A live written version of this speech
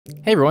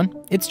Hey everyone,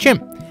 it's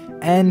Chimp,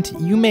 and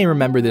you may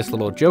remember this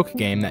little joke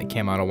game that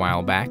came out a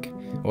while back,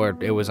 or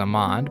it was a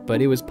mod,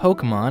 but it was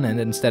Pokemon, and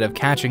instead of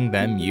catching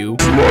them, you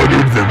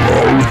flooded them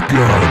all with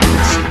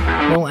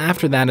guns. Well,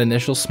 after that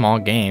initial small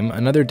game,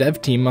 another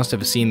dev team must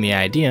have seen the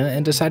idea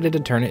and decided to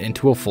turn it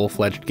into a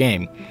full-fledged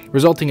game,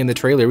 resulting in the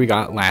trailer we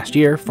got last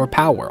year for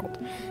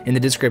Palworld. In the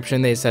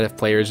description, they said if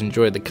players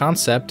enjoyed the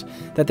concept,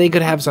 that they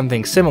could have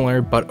something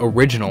similar but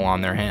original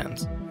on their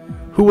hands.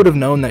 Who would have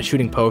known that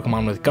shooting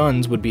Pokemon with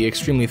guns would be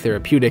extremely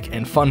therapeutic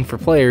and fun for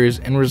players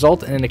and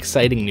result in an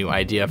exciting new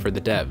idea for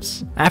the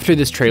devs? After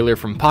this trailer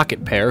from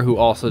Pocket Pair, who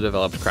also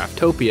developed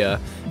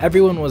Craftopia,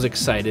 everyone was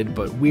excited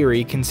but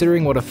weary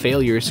considering what a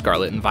failure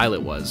Scarlet and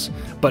Violet was.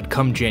 But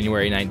come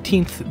January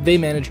 19th, they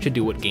managed to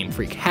do what Game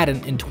Freak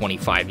hadn't in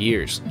 25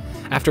 years.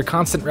 After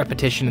constant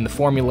repetition in the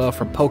formula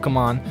from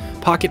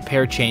Pokemon, Pocket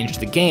Pair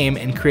changed the game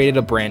and created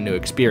a brand new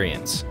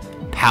experience: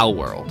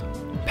 Palworld.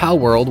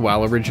 Palworld,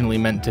 while originally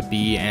meant to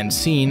be and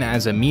seen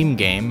as a meme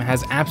game,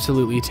 has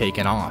absolutely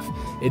taken off.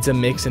 It's a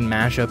mix and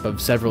mashup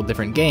of several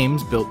different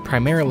games built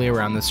primarily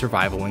around the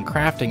survival and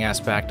crafting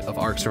aspect of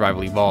Ark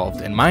Survival Evolved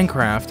and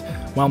Minecraft,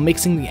 while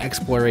mixing the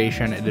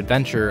exploration and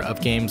adventure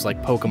of games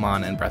like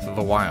Pokemon and Breath of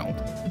the Wild.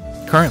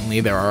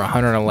 Currently, there are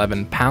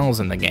 111 pals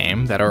in the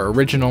game that are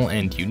original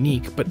and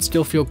unique, but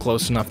still feel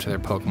close enough to their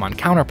Pokemon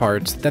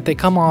counterparts that they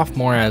come off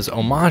more as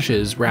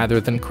homages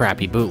rather than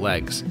crappy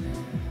bootlegs.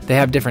 They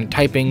have different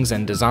typings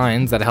and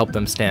designs that help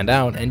them stand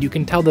out, and you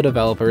can tell the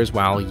developers,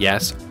 while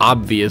yes,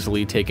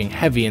 obviously taking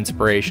heavy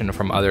inspiration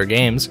from other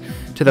games,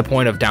 to the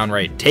point of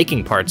downright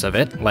taking parts of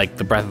it, like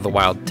the Breath of the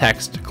Wild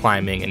text,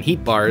 climbing, and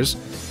heat bars,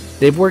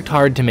 they've worked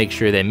hard to make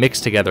sure they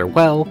mix together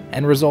well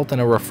and result in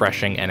a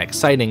refreshing and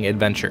exciting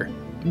adventure.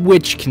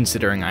 Which,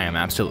 considering I am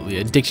absolutely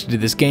addicted to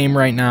this game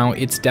right now,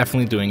 it's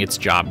definitely doing its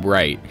job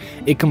right.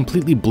 It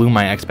completely blew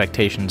my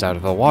expectations out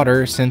of the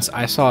water since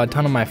I saw a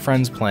ton of my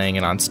friends playing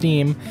it on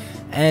Steam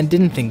and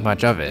didn't think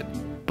much of it,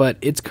 but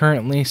it's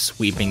currently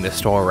sweeping the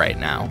store right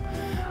now.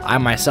 I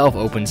myself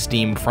opened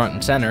Steam front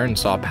and center and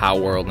saw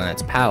Palworld and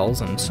its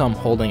pals and some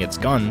holding its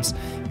guns,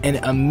 and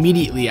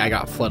immediately I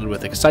got flooded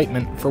with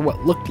excitement for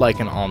what looked like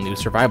an all-new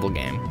survival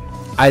game.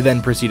 I then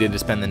proceeded to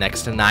spend the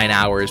next 9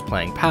 hours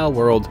playing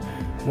Palworld,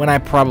 when I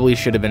probably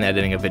should have been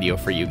editing a video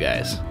for you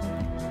guys.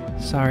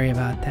 Sorry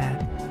about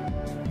that.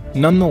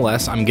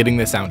 Nonetheless, I'm getting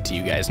this out to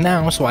you guys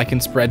now so I can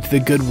spread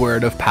the good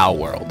word of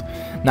Palworld.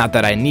 Not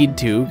that I need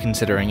to,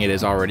 considering it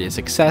is already a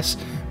success,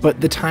 but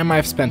the time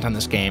I've spent on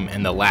this game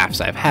and the laughs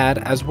I've had,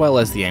 as well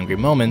as the angry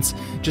moments,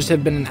 just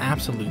have been an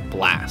absolute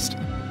blast.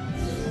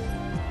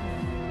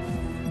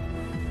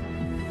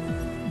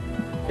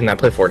 Can I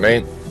play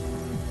Fortnite?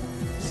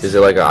 Is it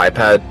like an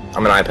iPad?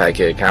 I'm an iPad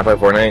kid. Can I play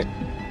Fortnite?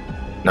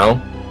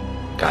 No?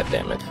 God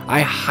damn it.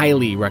 I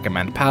highly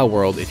recommend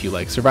Palworld if you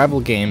like survival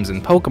games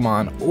and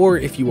Pokemon, or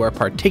if you are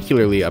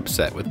particularly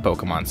upset with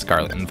Pokemon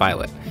Scarlet and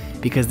Violet,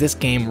 because this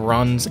game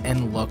runs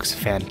and looks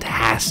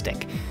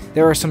fantastic.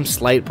 There are some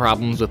slight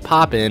problems with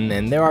pop-in,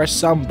 and there are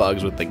some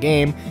bugs with the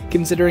game,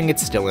 considering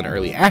it's still in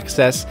early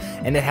access,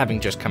 and it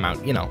having just come out,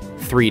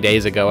 3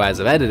 days ago as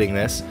of editing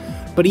this,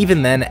 but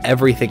even then,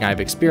 everything I've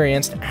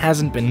experienced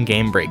hasn't been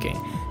game-breaking.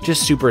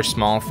 Just super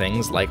small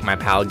things like my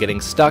pal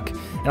getting stuck,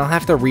 and I'll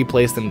have to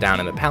replace them down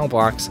in the pal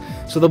box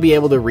so they'll be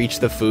able to reach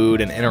the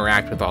food and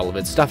interact with all of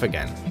its stuff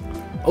again.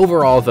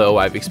 Overall though,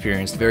 I've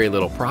experienced very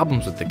little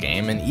problems with the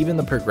game, and even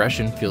the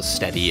progression feels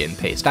steady and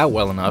paced out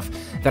well enough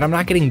that I'm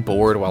not getting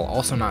bored while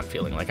also not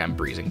feeling like I'm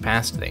breezing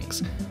past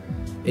things.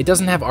 It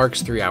doesn't have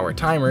Ark's 3-hour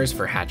timers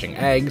for hatching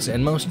eggs,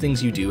 and most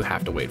things you do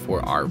have to wait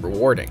for are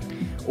rewarding.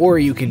 Or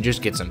you can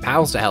just get some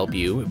pals to help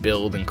you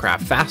build and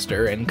craft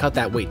faster and cut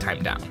that wait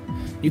time down.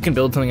 You can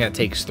build something that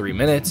takes 3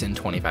 minutes and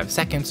 25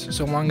 seconds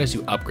so long as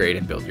you upgrade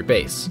and build your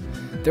base.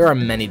 There are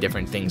many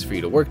different things for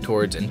you to work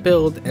towards and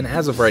build, and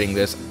as of writing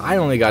this, I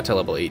only got to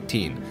level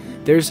 18.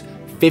 There's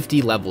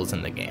 50 levels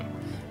in the game.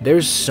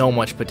 There's so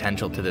much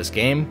potential to this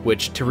game,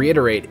 which, to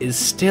reiterate, is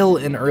still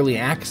in early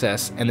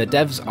access, and the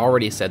devs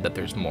already said that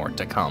there's more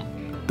to come.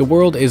 The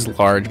world is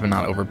large but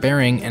not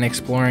overbearing, and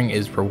exploring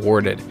is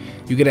rewarded.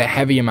 You get a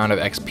heavy amount of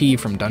XP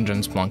from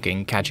dungeon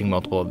splunking, catching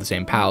multiple of the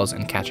same pals,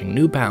 and catching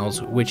new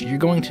pals, which you're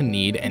going to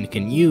need and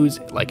can use,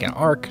 like an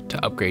Ark,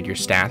 to upgrade your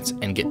stats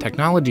and get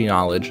technology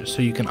knowledge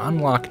so you can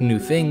unlock new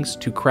things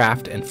to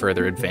craft and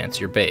further advance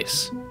your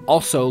base.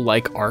 Also,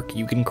 like Ark,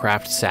 you can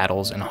craft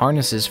saddles and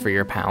harnesses for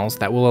your pals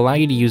that will allow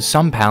you to use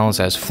some pals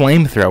as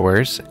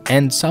flamethrowers,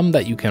 and some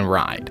that you can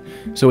ride,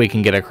 so we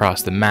can get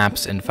across the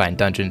maps and find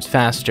dungeons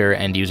faster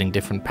and using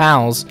different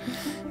pals.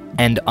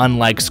 And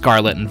unlike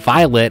Scarlet and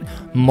Violet,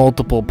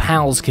 multiple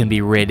pals can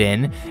be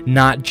ridden,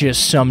 not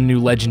just some new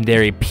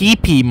legendary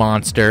PP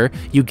monster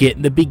you get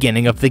in the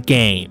beginning of the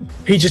game.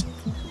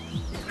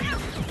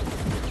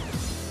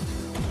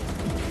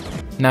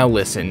 Now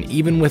listen,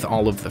 even with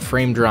all of the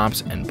frame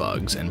drops and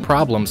bugs and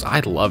problems,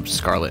 I loved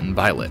Scarlet and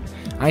Violet.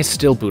 I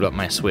still boot up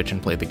my Switch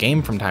and play the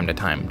game from time to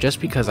time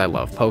just because I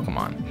love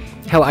Pokemon.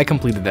 Hell, I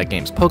completed that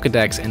game's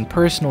Pokédex and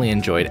personally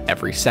enjoyed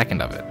every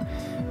second of it.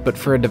 but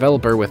for a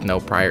developer with no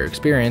prior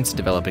experience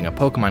developing a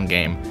Pokemon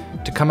game,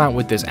 to come out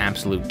with this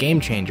absolute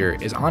game changer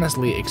is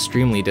honestly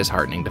extremely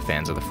disheartening to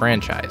fans of the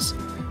franchise.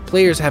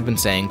 Players have been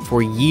saying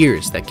for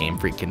years that Game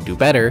Freak can do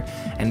better,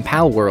 and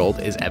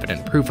Palworld is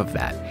evident proof of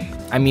that.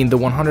 I mean, the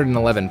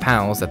 111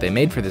 pals that they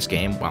made for this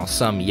game, while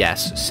some,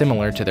 yes,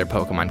 similar to their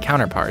Pokemon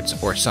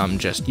counterparts, or some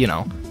just,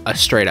 a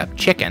straight up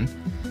chicken,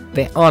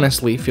 they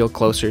honestly feel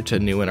closer to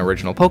new and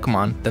original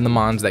Pokemon than the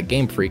mons that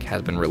Game Freak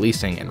has been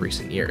releasing in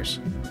recent years.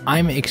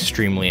 I'm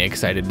extremely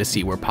excited to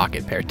see where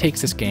Pocket Pair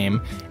takes this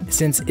game,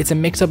 since it's a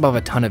mix-up of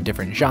a ton of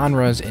different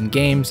genres and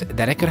games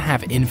that it could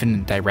have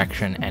infinite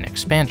direction and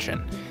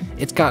expansion.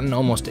 It's gotten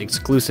almost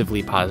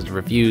exclusively positive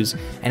reviews,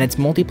 and its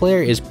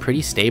multiplayer is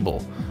pretty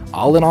stable.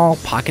 All in all,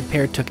 Pocket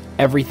Pair took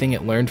everything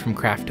it learned from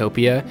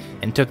Craftopia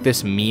and took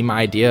this meme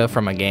idea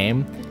from a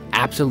game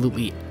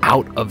absolutely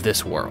out of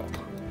this world.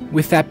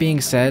 With that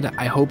being said,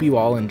 I hope you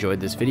all enjoyed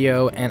this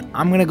video, and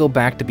I'm gonna go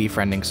back to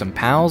befriending some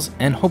pals,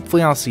 and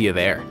hopefully I'll see you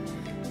there.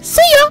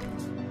 See